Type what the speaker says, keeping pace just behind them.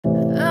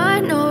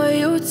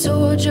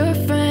told your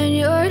friend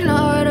you're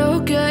not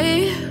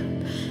okay,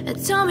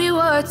 and tell me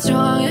what's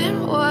wrong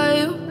and why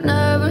you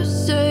never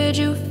said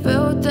you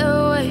felt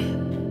that way.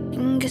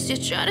 And guess you're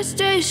trying to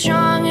stay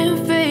strong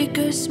and fake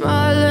a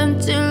smile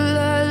until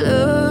I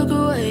look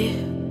away.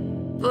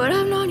 But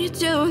I've known you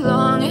too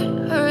long,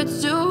 it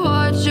hurts to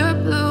watch your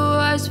blue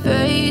eyes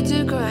fade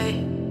to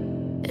gray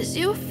as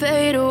you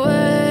fade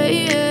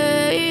away,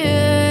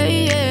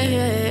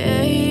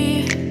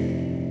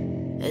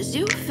 as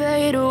you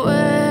fade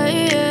away.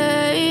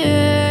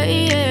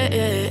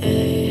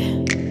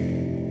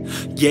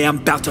 Yeah, I'm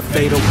about to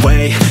fade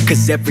away,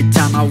 cause every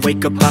time I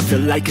wake up I feel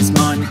like it's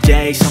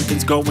Monday.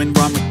 Something's going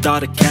wrong with all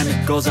the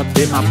chemicals up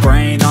in my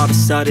brain. All of a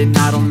sudden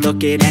I don't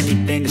look at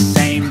anything the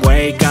same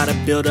way. Gotta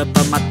build up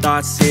of my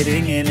thoughts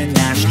sitting in an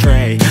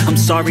ashtray. I'm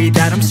sorry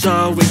that I'm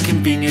so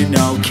inconvenient,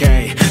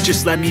 okay.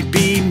 Just let me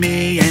be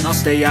me and I'll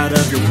stay out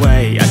of your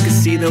way. I can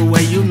see the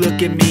way you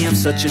look at me, I'm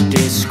such a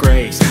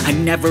disgrace. I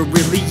never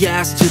really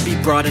asked to be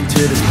brought into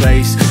this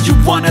place. You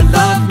wanna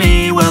love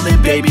me? Well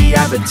then baby,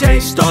 have a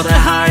taste. All the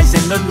highs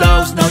and the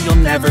lows, no, you'll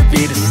never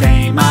be the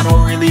same. I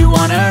don't really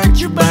wanna hurt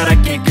you, but I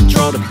can't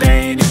control the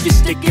pain. If you're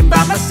sticking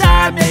by my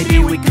side, maybe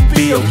we could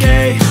be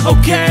okay.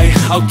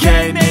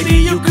 Okay, maybe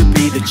you could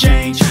be the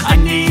change I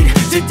need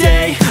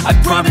today. I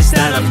promise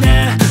that I've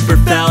never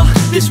felt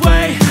this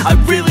way. I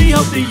really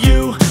hope that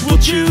you will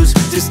choose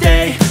to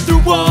stay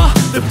through all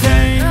the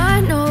pain.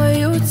 I know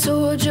you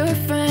told your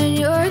friend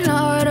you're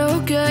not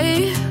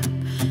okay,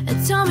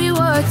 and tell me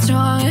what's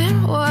wrong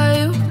and why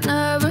you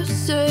never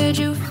said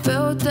you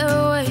felt that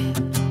way.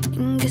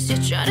 Guess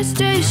you're trying to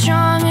stay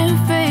strong and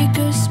fake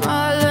a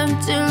smile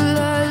until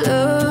I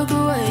look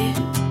away.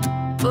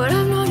 But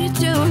I've known you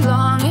too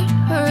long, it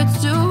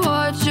hurts to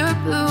watch your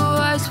blue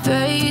eyes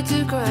fade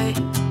to gray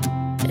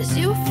as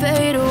you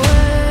fade away,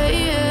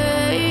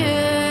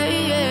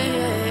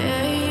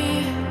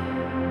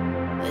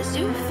 as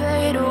you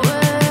fade away,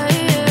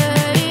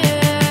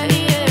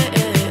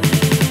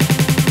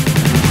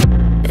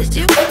 as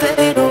you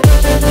fade away.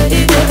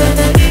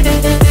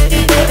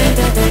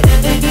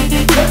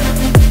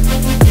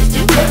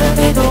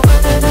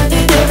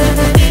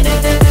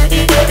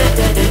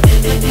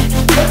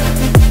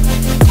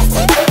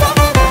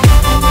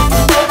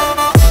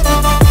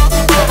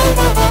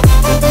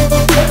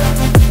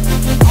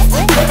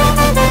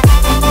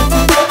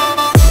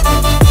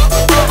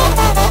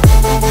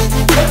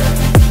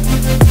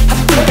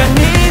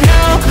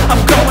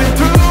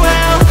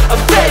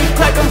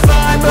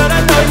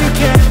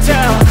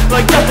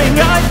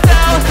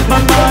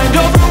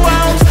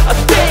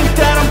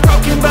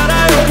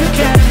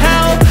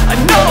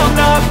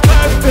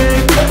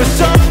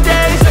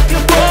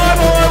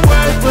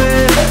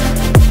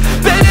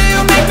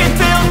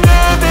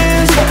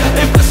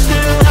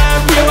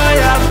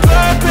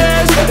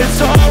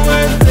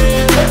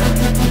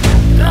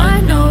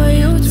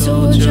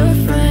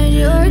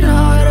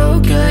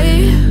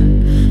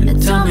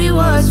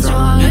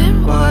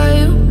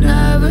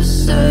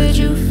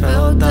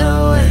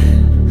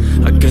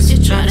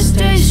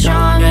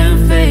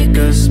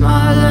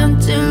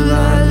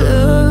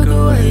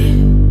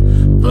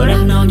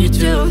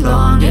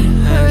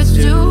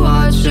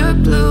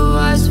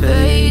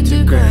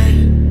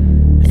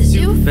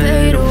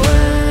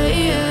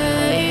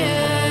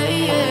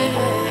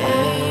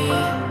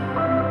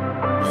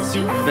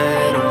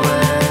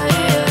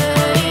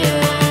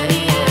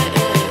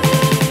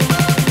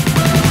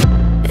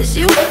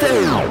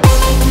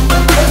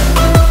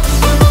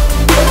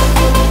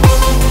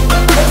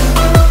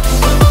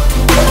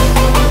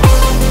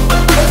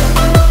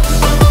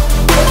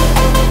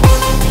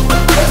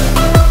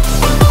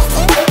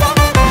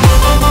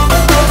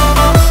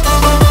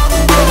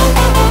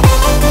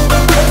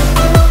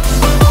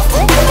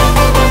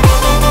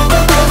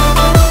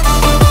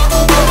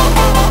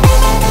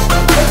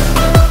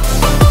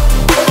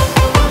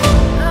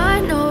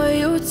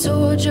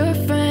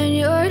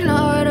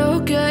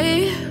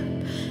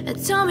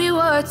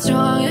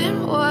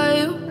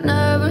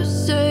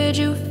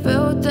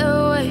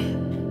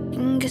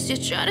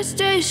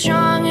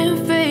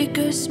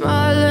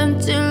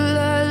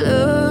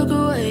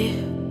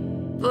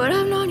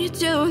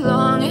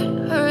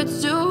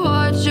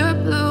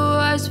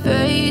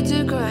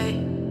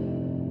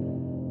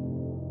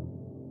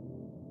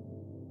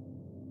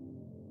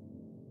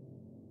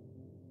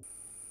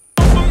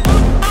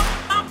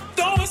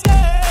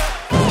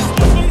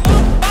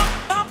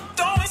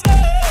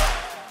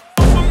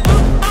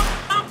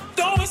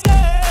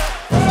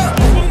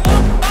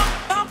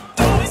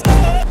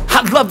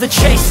 Love the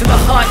chase and the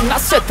hunt, and I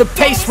set the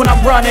pace when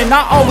I'm running.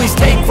 I always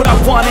take what I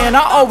want and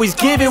I always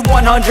give it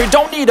 100.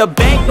 Don't need a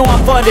bank, no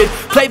I'm funded.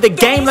 Play the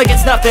game like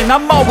it's nothing.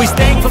 I'm always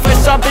thankful for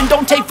something.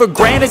 Don't take for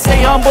granted,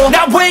 stay humble.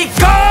 Now wake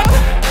up!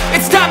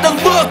 It's time to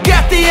look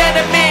at the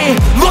enemy.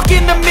 Look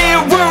in the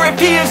mirror if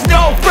he is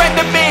no friend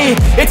to me.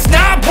 It's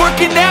not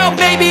working out,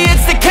 maybe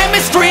it's the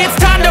chemistry. It's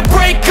time to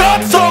break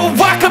up so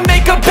I can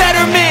make a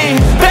better me.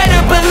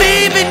 Better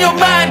believe in your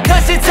mind,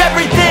 cause it's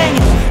everything.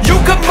 You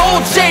can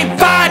mold, shape,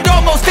 find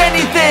almost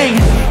anything.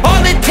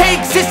 All it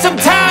takes is some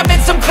time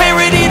and some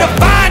clarity.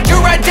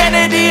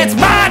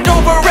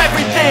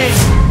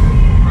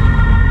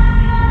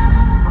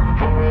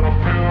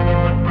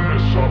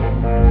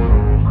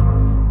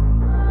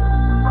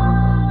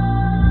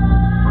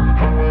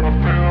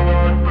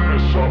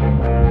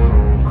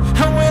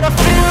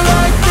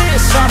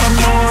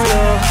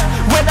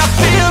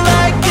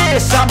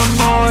 this, I'm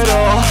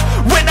immortal.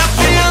 When I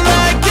feel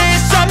like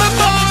this, I'm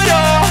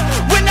immortal.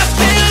 When I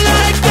feel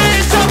like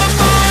this, I'm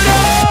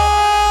immortal.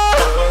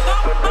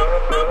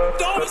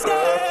 Don't be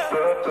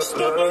scared. Just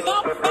look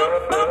up.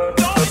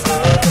 Don't be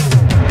scared.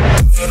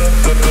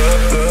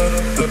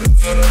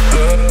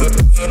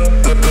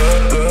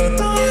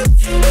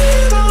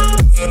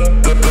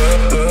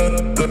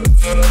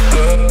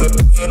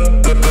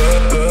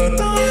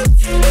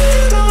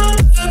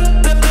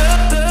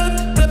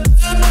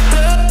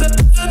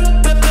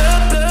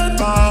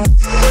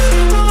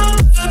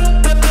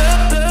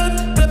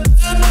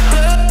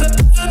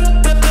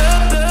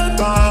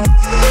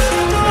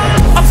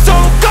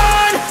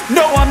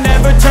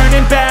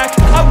 Back.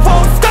 I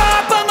won't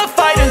stop, I'ma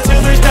fight until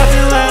there's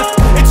nothing left.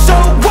 It's so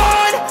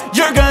on,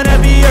 you're gonna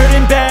be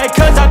hurting bad,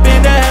 cause I've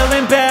been to hell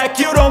and back.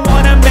 You don't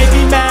wanna make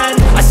me mad,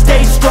 I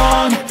stay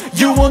strong,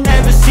 you will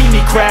never see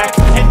me crack.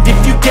 And if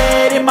you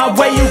get in my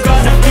way, you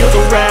gonna feel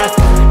the wrath.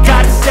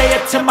 Gotta say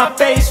it to my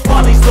face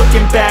while he's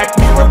looking back.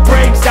 Mirror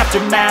breaks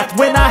after math,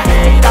 when I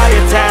hate I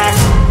attack.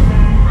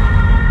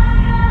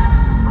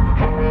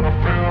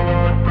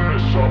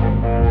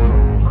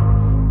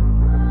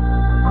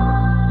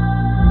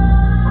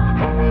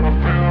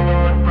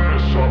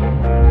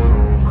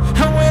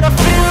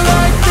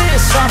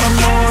 I'm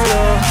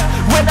immortal.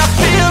 When I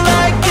feel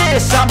like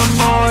this, I'm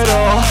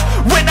immortal.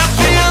 When I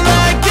feel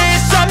like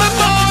this, I'm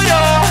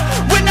immortal.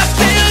 When I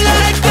feel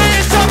like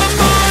this, I'm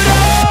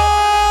immortal.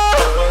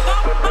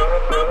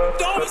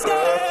 Don't be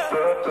scared.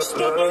 Just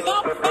look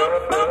up.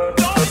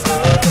 Don't be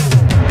scared.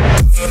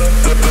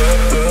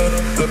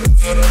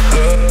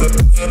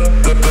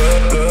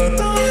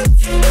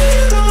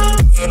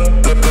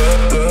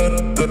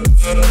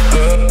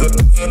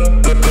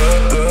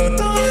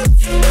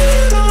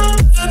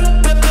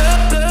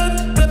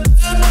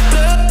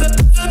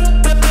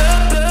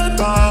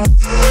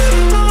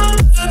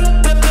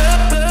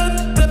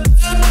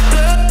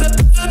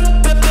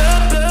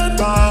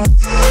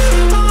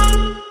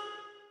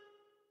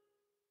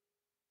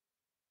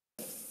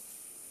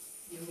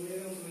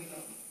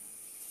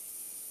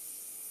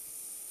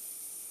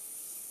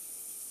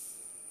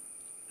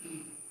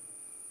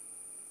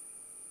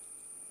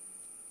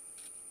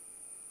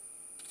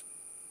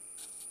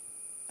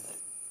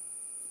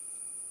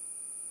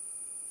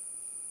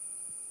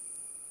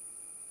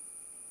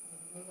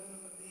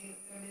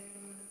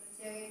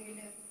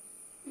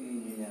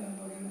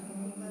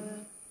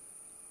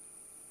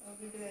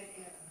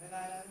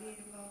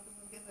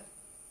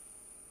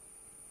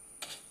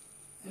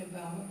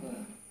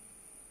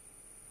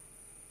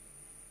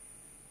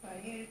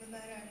 പണി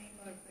എടുക്കുന്നവരാണെങ്കിൽ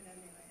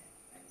കുഴപ്പമില്ല.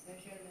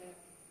 അനുസരിച്ചുള്ള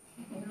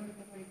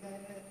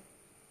പഠിക്കാറ്